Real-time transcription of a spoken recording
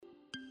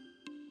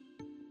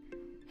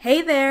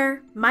Hey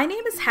there, my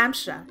name is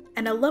Hamsha,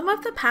 an alum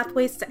of the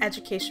Pathways to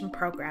Education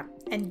program,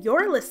 and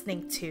you're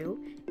listening to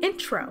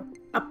Intro,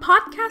 a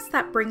podcast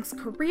that brings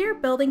career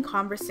building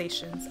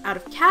conversations out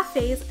of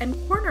cafes and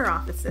corner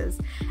offices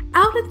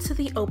out into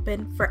the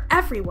open for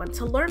everyone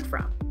to learn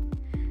from.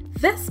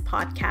 This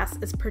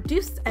podcast is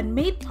produced and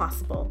made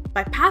possible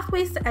by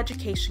Pathways to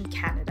Education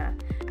Canada,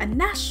 a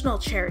national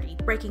charity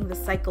breaking the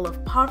cycle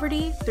of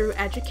poverty through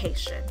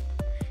education.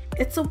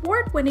 Its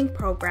award-winning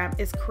program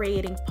is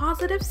creating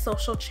positive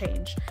social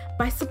change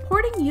by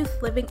supporting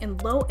youth living in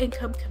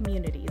low-income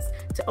communities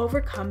to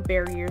overcome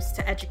barriers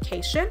to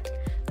education,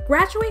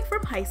 graduate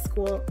from high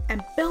school,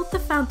 and build the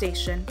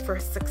foundation for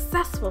a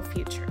successful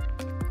future.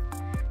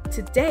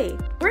 Today,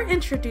 we're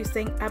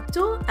introducing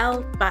Abdul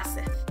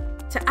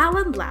El-Basith to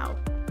Alan Lau,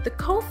 the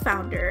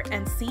co-founder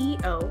and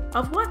CEO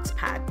of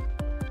Wattpad.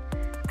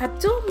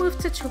 Abdul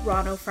moved to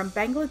Toronto from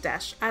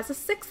Bangladesh as a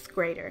 6th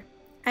grader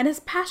and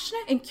is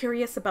passionate and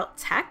curious about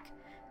tech,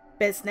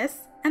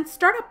 business, and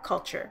startup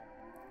culture.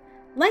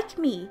 Like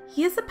me,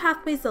 he is a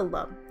Pathways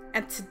alum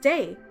and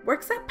today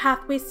works at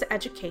Pathways to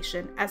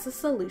Education as a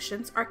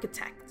solutions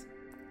architect.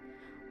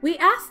 We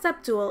asked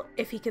Abdul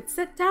if he could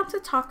sit down to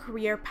talk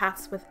career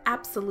paths with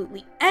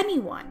absolutely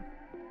anyone.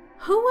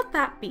 Who would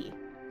that be?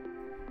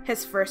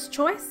 His first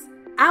choice?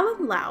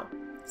 Alan Lau.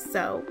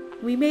 So,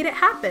 we made it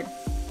happen.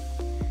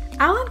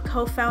 Alan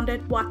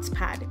co-founded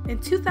Wattpad in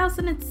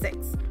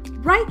 2006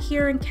 right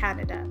here in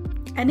Canada,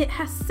 and it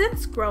has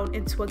since grown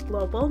into a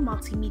global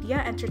multimedia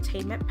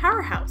entertainment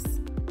powerhouse.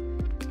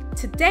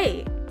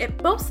 Today, it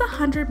boasts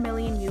 100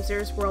 million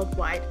users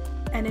worldwide,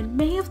 and in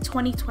May of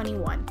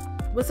 2021,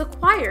 was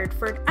acquired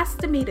for an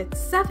estimated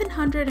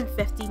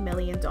 $750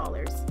 million.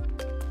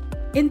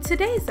 In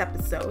today's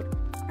episode,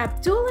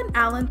 Abdul and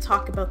Alan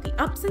talk about the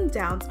ups and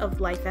downs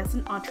of life as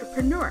an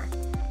entrepreneur,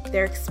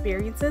 their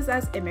experiences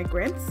as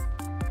immigrants,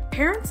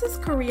 parents'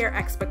 career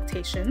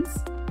expectations,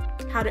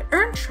 how to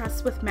earn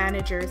trust with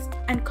managers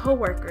and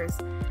coworkers,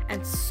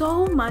 and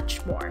so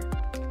much more.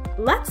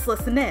 Let's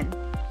listen in.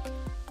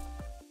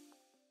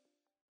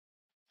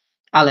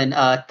 Alan,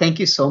 thank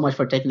you so much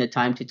for taking the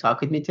time to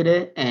talk with me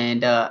today.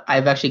 And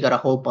I've actually got a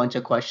whole bunch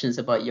of questions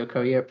about your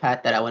career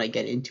path that I want to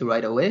get into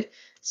right away.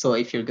 So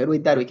if you're good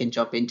with that, we can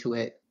jump into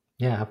it.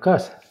 Yeah, of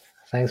course.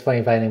 Thanks for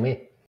inviting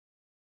me.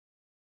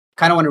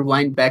 Kind of want to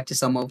rewind back to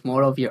some of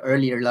more of your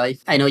earlier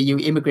life. I know you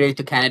immigrated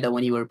to Canada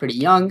when you were pretty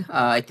young.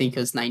 I think it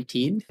was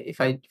 19, if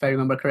I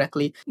remember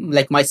correctly.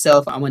 Like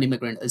myself, I'm an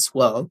immigrant as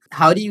well.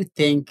 How do you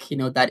think,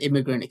 that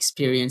immigrant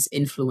experience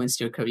influenced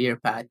your career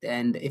path?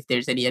 And if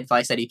there's any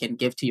advice that you can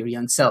give to your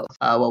young self,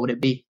 what would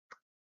it be?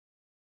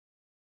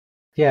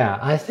 Yeah,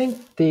 I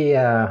think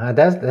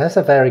that's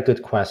a very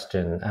good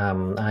question.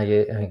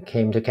 I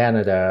came to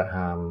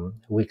Canada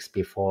weeks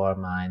before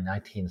my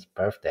 19th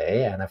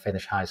birthday, and I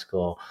finished high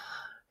school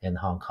in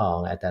Hong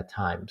Kong at that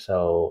time.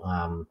 So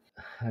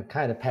I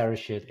kind of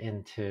parachute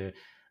into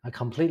a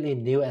completely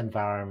new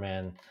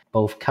environment,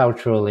 both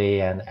culturally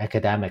and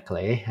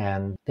academically.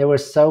 And there were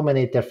so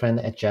many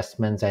different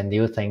adjustments and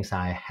new things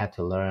I had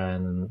to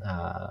learn,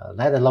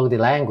 let alone the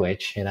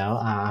language.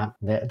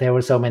 There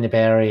were so many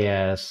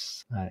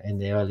barriers in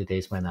the early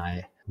days when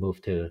I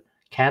moved to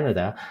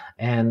Canada.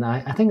 And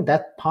I think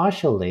that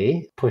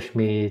partially pushed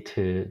me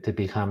to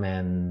become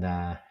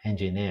an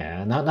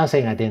engineer. Not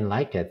saying I didn't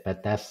like it,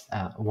 but that's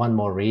one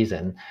more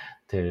reason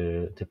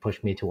to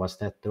push me towards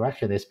that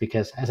direction, is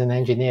because as an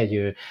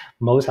engineer,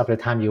 most of the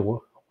time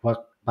you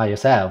work by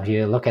yourself.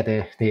 You look at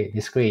the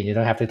screen. You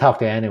don't have to talk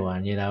to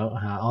anyone.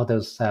 All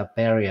those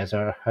barriers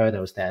or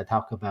hurdles that I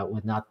talk about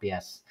would not be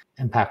as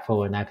impactful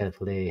or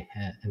negatively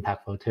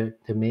impactful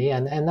to me,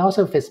 and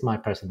also fits my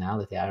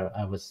personality.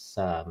 I was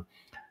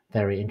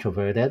very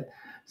introverted.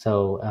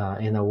 So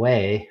in a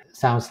way,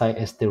 sounds like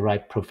it's the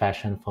right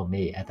profession for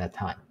me at that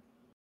time.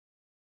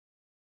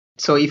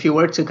 So if you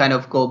were to kind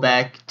of go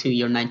back to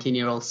your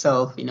 19-year-old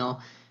self,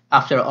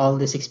 after all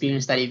this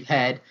experience that you've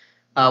had,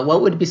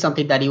 what would be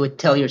something that you would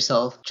tell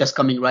yourself just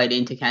coming right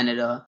into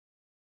Canada?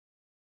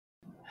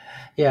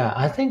 Yeah,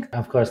 I think,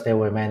 of course, there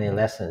were many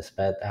lessons,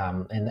 but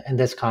in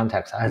this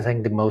context, I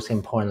think the most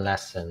important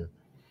lesson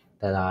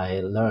that I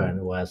learned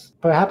was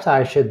perhaps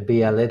I should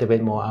be a little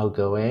bit more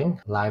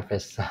outgoing. Life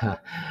is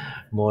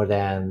more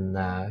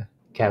than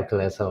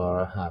calculus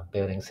or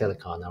building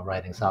silicon or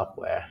writing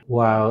software.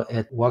 While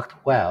it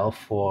worked well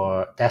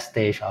for that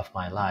stage of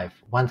my life,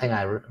 one thing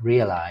I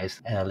realized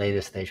at a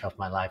later stage of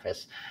my life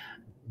is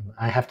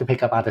I have to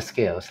pick up other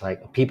skills.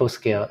 Like people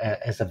skill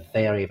is a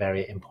very,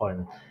 very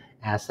important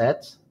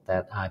asset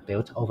that I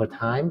built over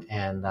time.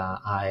 And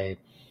I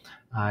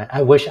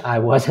wish I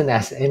wasn't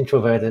as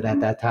introverted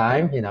at that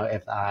time.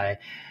 If I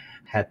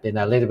had been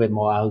a little bit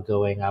more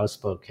outgoing,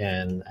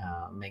 outspoken,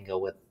 mingle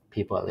with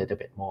people a little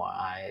bit more,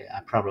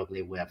 I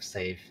probably would have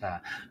saved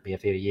me a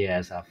few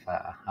years of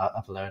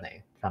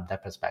learning from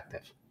that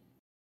perspective.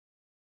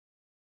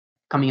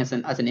 Coming as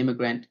an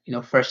immigrant,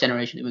 first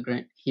generation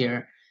immigrant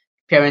here,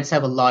 parents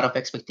have a lot of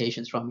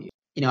expectations from you.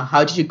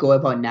 How did you go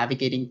about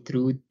navigating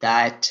through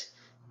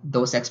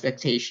those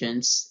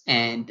expectations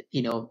and,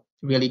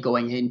 really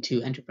going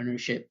into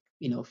entrepreneurship,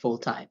 full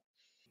time?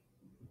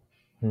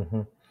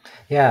 Hmm.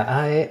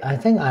 Yeah, I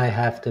think I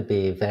have to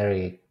be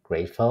very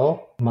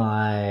grateful.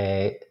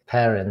 My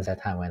parents at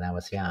the time when I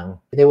was young,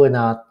 they were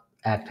not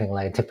acting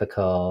like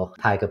typical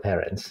tiger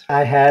parents.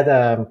 I had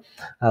a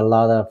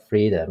lot of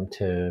freedom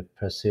to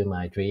pursue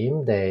my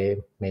dream. They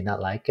may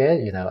not like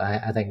it.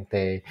 I think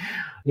they,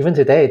 even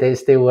today, they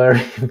still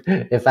worry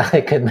if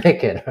I can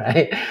make it,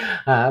 right?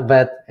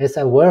 But it's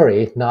a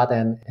worry, not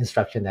an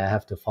instruction that I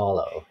have to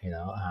follow.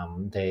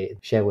 They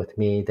share with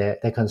me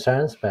their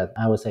concerns, but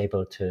I was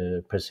able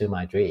to pursue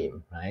my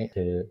dream, right?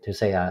 To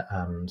say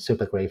I'm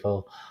super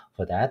grateful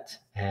for that.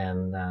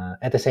 And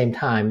at the same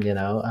time, you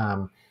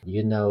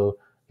know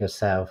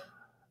yourself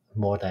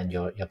more than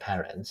your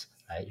parents,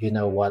 right? You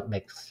know what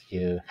makes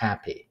you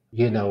happy.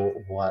 You know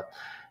what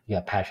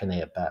you're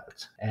passionate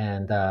about.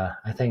 And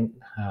I think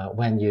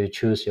when you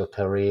choose your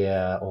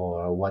career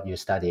or what you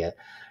study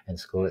in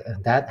school,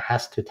 and that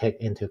has to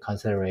take into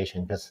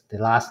consideration, because the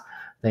last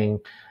thing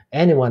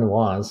anyone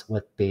wants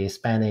would be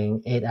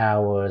spending 8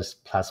 hours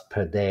plus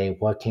per day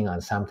working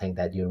on something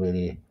that you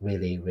really,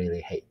 really,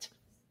 really hate.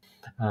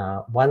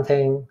 One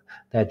thing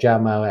that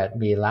jumped out at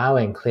me loud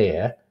and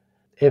clear: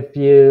 if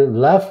you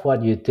love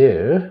what you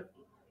do,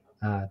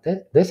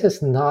 this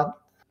is not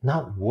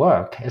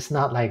work. It's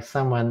not like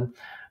someone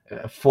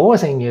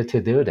forcing you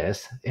to do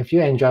this. If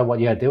you enjoy what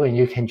you're doing,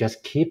 you can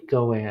just keep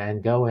going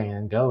and going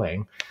and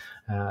going.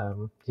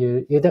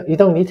 You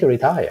don't need to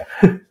retire.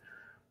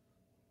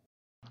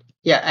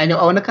 Yeah, I know.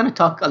 I want to kind of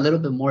talk a little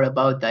bit more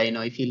about that.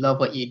 If you love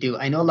what you do,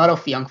 I know a lot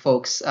of young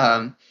folks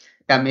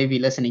that may be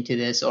listening to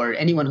this, or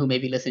anyone who may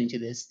be listening to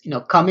this,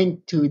 coming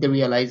to the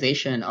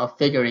realization of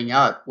figuring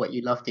out what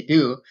you love to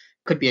do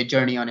could be a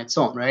journey on its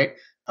own, right?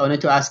 I wanted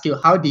to ask you,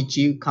 how did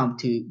you come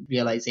to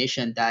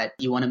realization that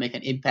you want to make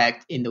an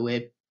impact in the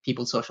way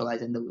people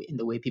socialize, in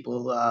the way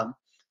people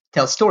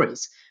tell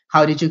stories?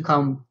 How did you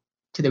come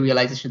to the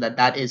realization that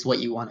that is what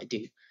you want to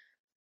do?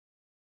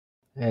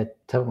 It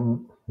took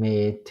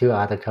me two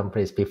other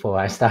companies before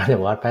I started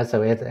Wattpad,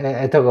 so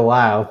it took a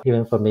while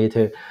even for me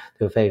to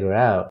figure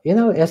out.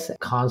 It's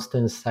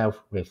constant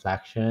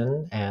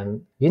self-reflection,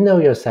 and you know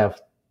yourself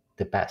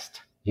the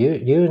best.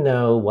 You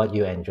know what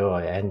you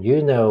enjoy, and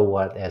you know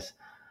what is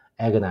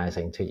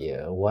agonizing to you,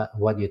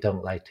 what you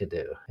don't like to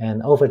do.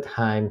 And over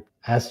time,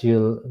 as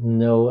you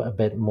know a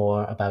bit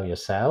more about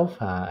yourself,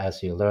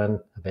 as you learn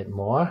a bit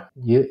more,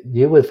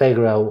 you will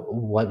figure out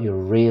what you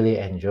really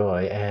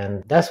enjoy.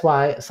 And that's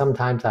why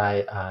sometimes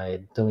I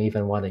don't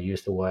even want to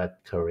use the word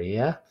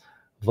career.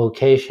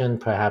 Vocation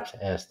perhaps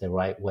is the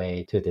right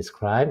way to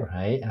describe,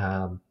 right?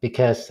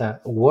 Because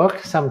work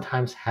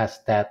sometimes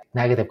has that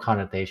negative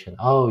connotation.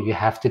 Oh, you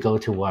have to go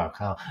to work.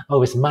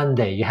 Oh, it's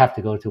Monday, you have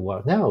to go to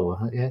work. No,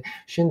 it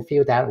shouldn't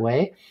feel that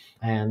way.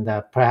 And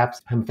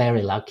perhaps I'm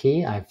very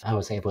lucky. I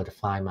was able to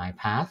find my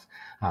path.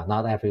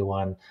 Not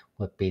everyone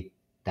would be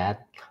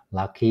that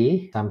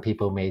lucky. Some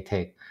people may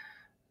take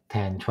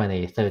 10,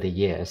 20, 30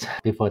 years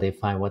before they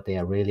find what they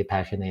are really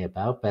passionate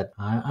about. But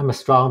I'm a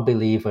strong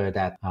believer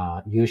that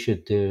you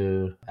should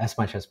do as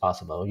much as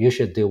possible. You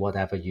should do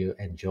whatever you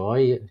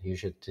enjoy. You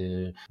should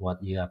do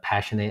what you are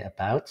passionate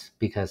about,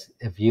 because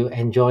if you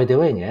enjoy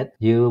doing it,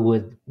 you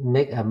would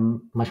make a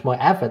much more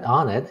effort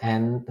on it,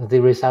 and the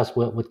results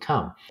would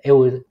come. It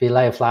would be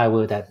like a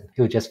flywheel that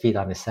will just feed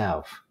on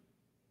itself.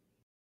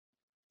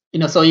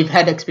 So you've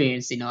had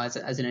experience,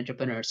 as an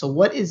entrepreneur. So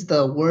what is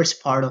the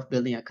worst part of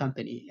building a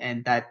company,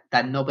 and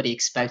that nobody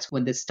expects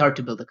when they start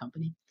to build a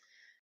company?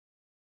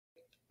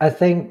 I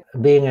think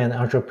being an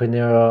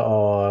entrepreneur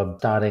or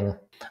starting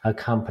a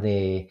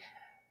company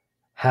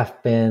have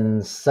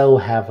been so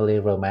heavily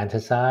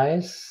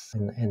romanticized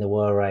in the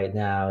world right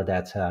now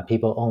that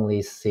people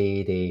only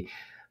see the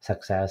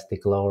success, the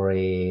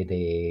glory,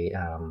 the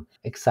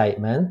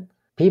excitement.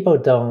 People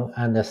don't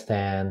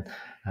understand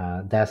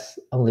that's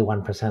only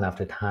 1% of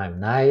the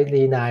time.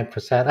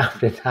 99% of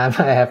the time,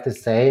 I have to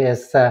say,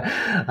 is I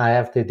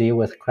have to deal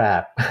with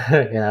crap.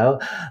 The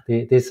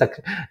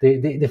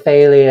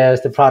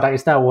failures, the product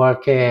is not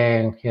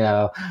working.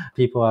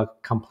 People are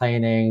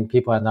complaining.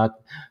 People are not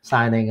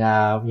signing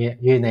up,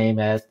 you name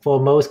it. For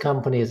most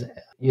companies,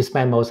 you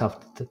spend most of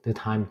the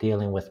time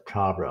dealing with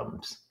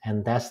problems,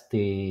 and that's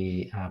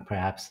the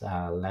perhaps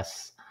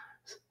less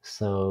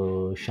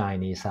so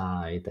shiny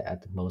side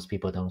that most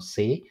people don't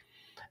see.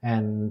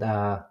 And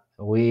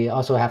we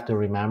also have to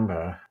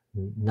remember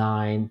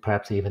nine,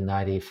 perhaps even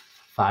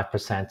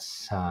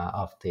 95%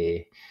 of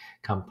the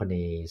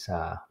companies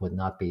would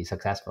not be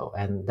successful,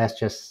 and that's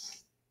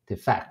just the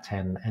fact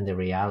and the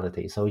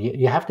reality. So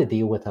you have to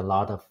deal with a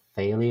lot of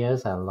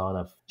failures, a lot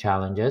of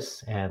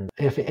challenges. And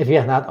if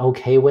you're not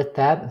okay with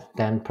that,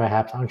 then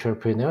perhaps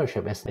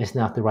entrepreneurship is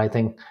not the right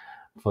thing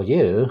for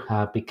you,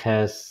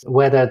 because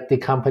whether the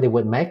company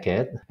would make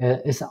it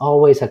is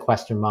always a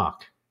question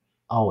mark,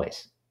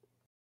 always.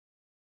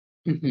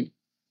 Hmm.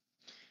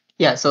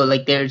 Yeah, so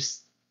like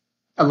there's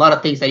a lot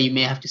of things that you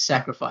may have to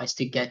sacrifice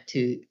to get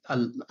to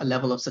a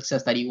level of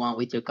success that you want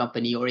with your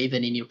company, or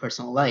even in your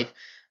personal life.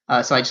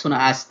 So I just want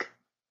to ask,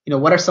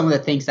 what are some of the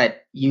things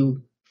that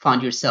you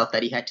found yourself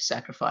that you had to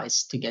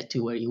sacrifice to get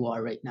to where you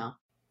are right now?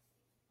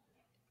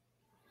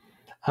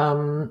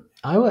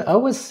 I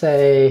would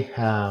say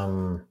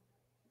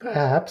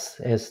perhaps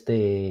is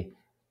the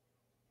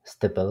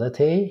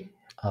stability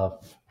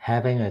of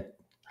having a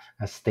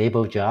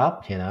stable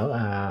job.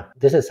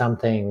 This is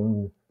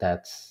something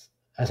that's,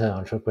 as an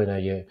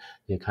entrepreneur,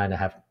 you kind of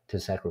have to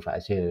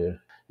sacrifice. You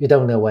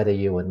don't know whether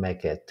you would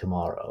make it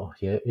tomorrow.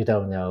 You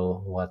don't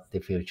know what the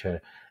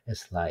future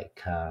is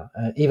like.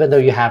 Even though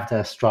you have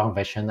the strong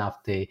vision of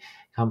the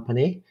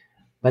company,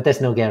 but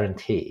there's no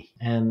guarantee.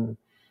 And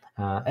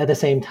at the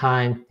same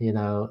time,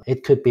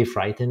 it could be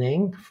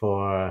frightening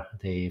for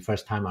the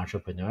first-time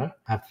entrepreneur.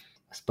 I've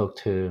spoke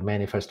to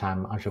many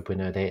first-time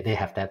entrepreneurs. They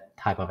have that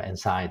type of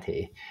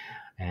anxiety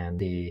and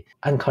the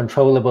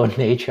uncontrollable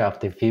nature of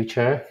the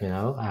future,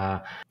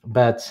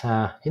 but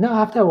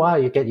after a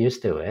while you get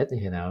used to it,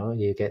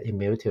 you get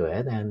immune to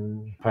it.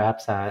 And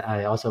perhaps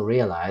I also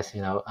realized,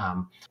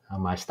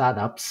 my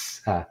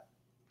startups,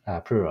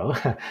 plural,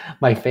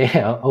 might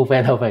fail over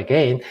and over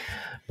again,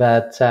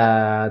 but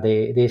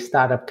the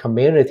startup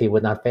community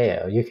would not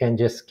fail. You can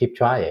just keep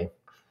trying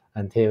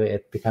until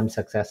it becomes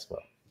successful.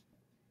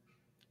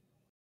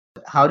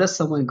 How does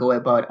someone go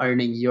about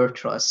earning your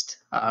trust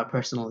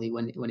personally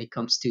when it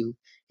comes to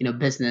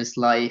business,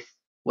 life,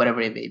 whatever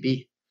it may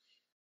be?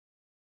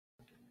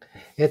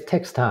 It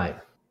takes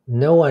time.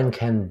 No one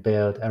can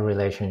build a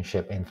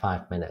relationship in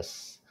 5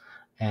 minutes,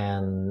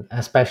 and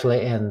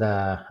especially in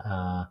the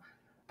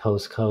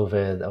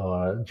post-COVID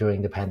or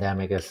during the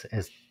pandemic is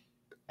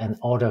an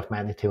order of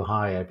magnitude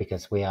higher,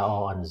 because we are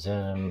all on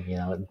Zoom,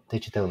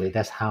 digitally.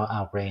 That's how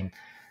our brain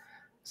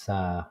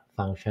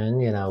function.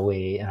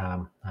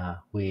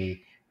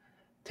 We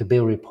to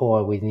build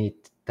rapport, we need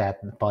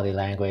that body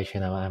language.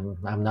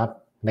 I'm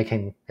not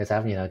making this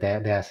up.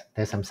 There's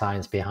some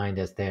science behind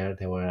this. There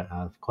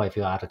were quite a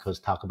few articles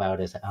talk about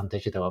this on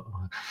digital.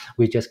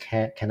 We just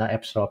cannot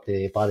absorb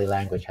the body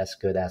language as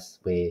good as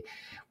we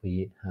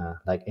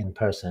like in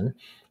person.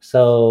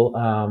 So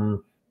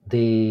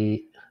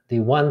the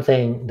one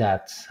thing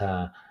that's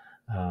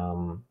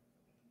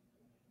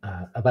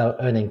about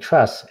earning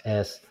trust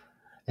is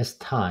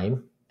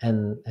time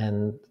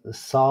and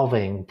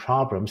solving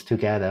problems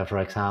together. For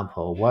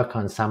example, work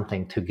on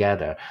something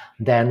together.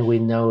 Then we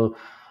know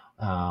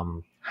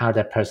how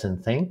that person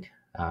think,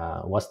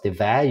 what the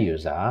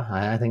values are.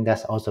 I think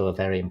that's also a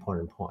very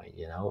important point.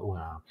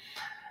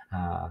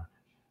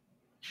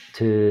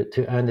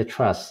 To earn the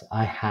trust,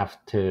 I have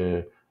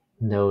to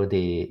know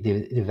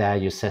the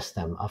value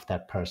system of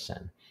that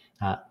person.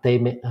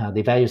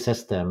 The value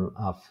system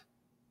of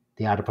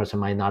the other person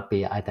might not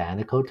be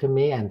identical to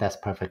me, and that's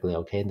perfectly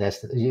okay.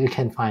 You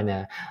can find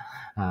a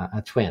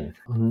twin.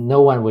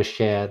 No one will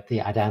share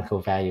the identical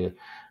value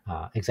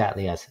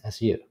exactly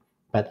as you,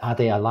 but are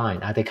they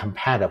aligned? Are they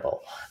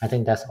compatible? I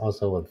think that's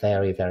also a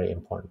very, very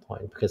important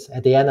point, because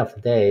at the end of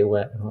the day,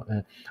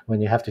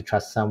 when you have to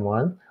trust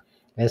someone,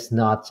 it's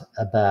not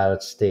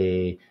about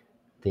the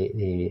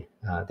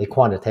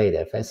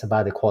quantitative. It's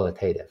about the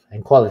qualitative,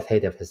 and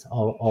qualitative is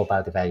all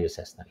about the value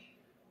system.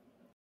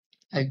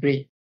 I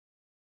agree.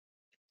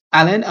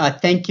 Alan,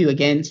 thank you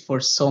again for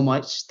so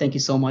much. Thank you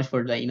so much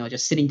for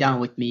just sitting down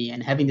with me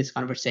and having this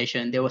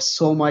conversation. There was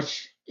so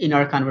much in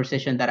our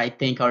conversation that I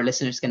think our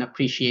listeners can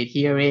appreciate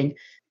hearing.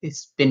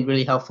 It's been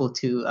really helpful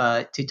to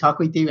talk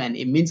with you, and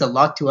it means a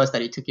lot to us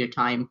that you took your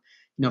time,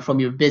 from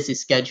your busy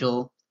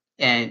schedule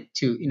and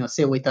to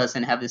sit with us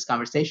and have this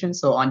conversation.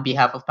 So on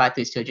behalf of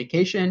Pathways to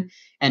Education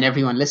and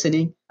everyone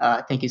listening,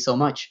 thank you so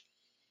much.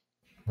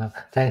 Well,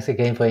 thanks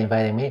again for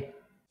inviting me.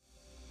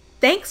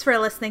 Thanks for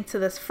listening to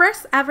this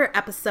first ever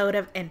episode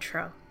of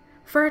Intro.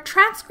 For a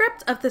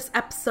transcript of this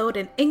episode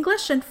in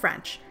English and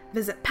French,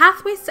 visit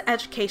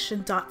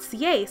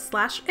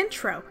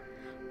pathwaystoeducation.ca/intro.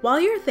 While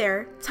you're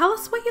there, tell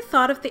us what you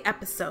thought of the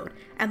episode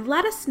and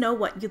let us know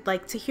what you'd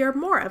like to hear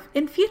more of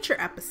in future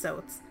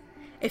episodes.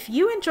 If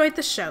you enjoyed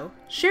the show,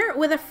 share it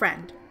with a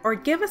friend or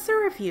give us a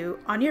review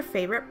on your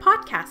favorite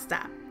podcast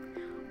app.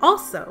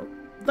 Also,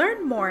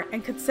 learn more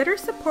and consider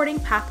supporting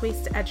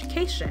Pathways to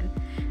Education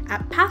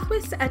at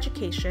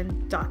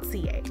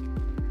pathwaystoeducation.ca.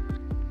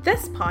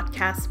 This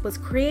podcast was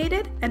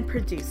created and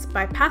produced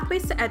by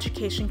Pathways to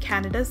Education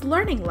Canada's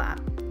Learning Lab,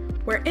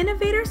 where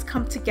innovators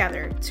come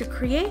together to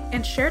create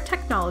and share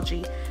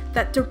technology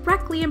that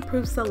directly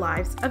improves the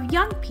lives of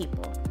young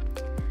people.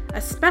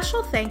 A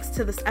special thanks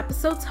to this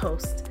episode's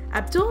host,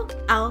 Abdul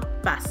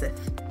Al-Basith,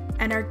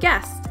 and our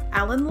guest,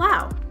 Alan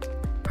Lau.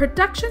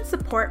 Production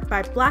support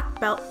by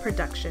Black Belt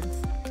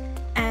Productions.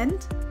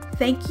 And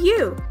thank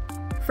you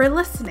for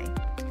listening.